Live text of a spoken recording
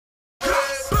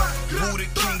who the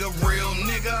king of real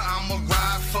nigga? I'ma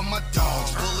ride for my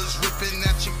dogs. Bullets ripping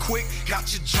at you quick,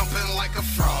 got you jumping like a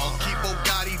frog. Keep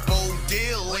Bugatti, Bold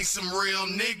Deal, ain't some real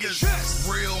niggas.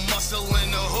 Real muscle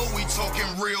in the hood, we talking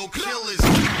real killers.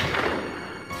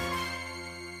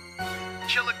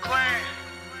 Killer Clan,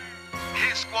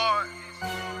 Hit Squad,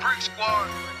 Brick Squad,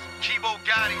 Kibo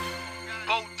Gotti,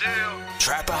 Bold Deal,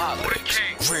 Trapaholics,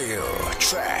 real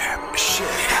trap shit.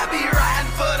 I be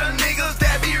riding for the niggas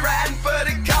that be riding for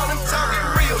the call. I'm talking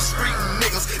real street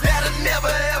niggas that'll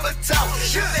never ever talk.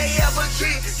 Should they ever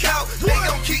get caught, they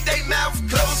gon' keep their mouth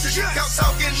closed. Cause you gon'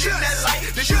 talking in that light,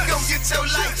 then you gon' get your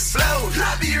light blowed.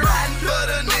 I be riding for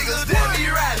the niggas that be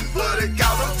riding for the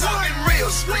call. I'm talking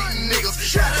real street niggas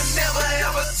that'll never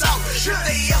ever talk. Should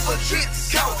they ever get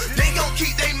caught, they gon'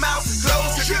 keep their mouth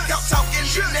closed. Cause you gon' talking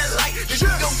in that light, then you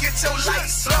gon' get your light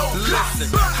blowed. Listen,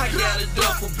 I got a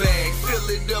duffel bag, fill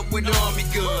it up with army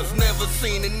guns. Never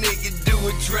seen a nigga do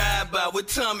a drive-by with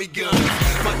Tommy guns.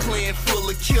 My clan full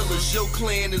of killers, your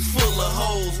clan is full of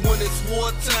hoes. When it's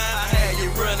wartime, I had you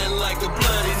running like a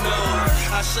bloody nose.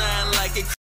 I shine like a...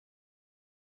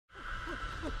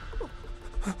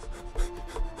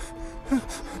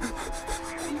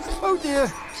 Oh dear!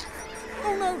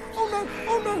 Oh no! Oh no!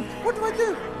 Oh no! What do I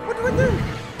do? What do I do?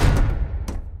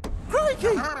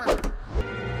 Crikey!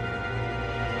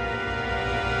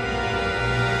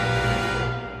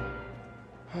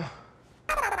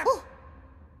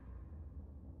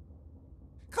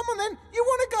 Come on then! You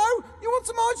want to go? You want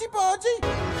some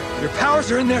argy-bargy? Your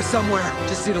powers are in there somewhere.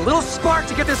 Just need a little spark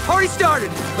to get this party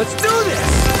started. Let's do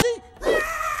this!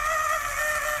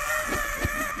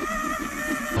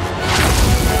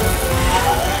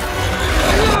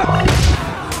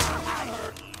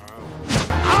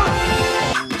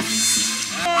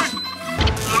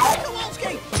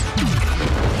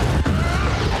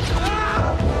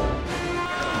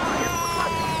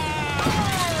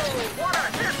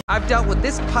 I've dealt with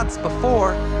this putz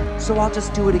before, so I'll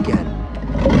just do it again.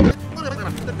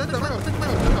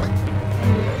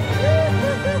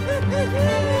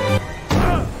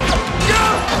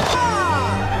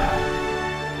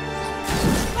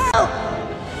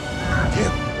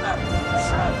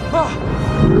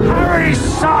 Harry's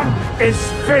son is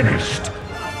finished!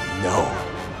 No.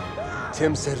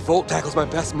 Tim said Volt Tackle's my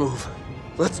best move.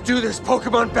 Let's do this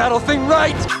Pokemon battle thing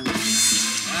right!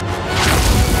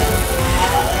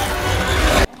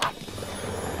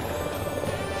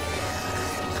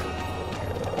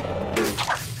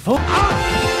 Hold on!